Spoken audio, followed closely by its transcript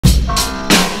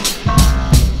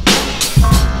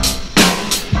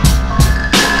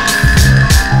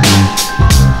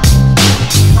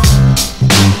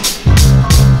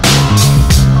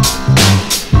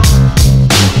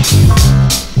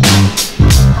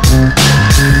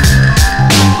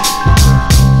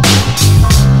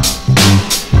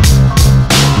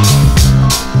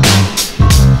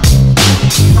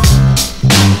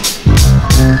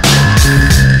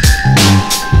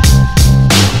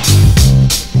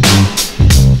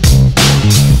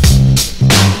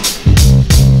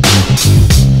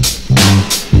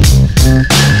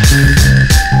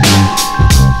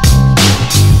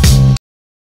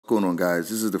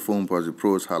guys? This is the Foamposite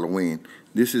Pros Halloween.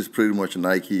 This is pretty much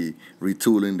Nike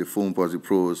retooling the Foamposite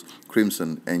Pros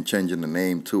Crimson and changing the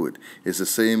name to it. It's the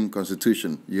same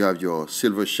constitution. You have your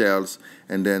silver shells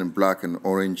and then black and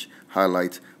orange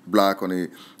highlight, black on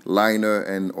the liner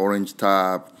and orange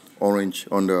tab, orange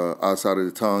on the outside of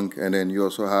the tongue, and then you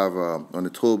also have on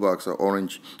the toe box an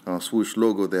orange swoosh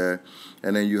logo there,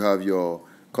 and then you have your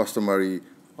customary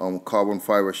carbon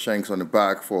fiber shanks on the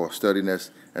back for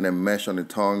sturdiness, and then mesh on the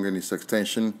tongue and its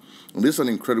extension. And this is an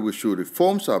incredible shoe. The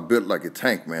foams are built like a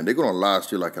tank, man. They're gonna last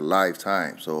you like a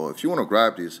lifetime. So if you want to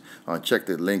grab these, check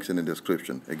the links in the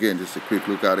description. Again, just a quick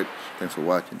look at it. Thanks for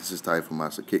watching. This is Ty from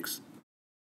Master Kicks.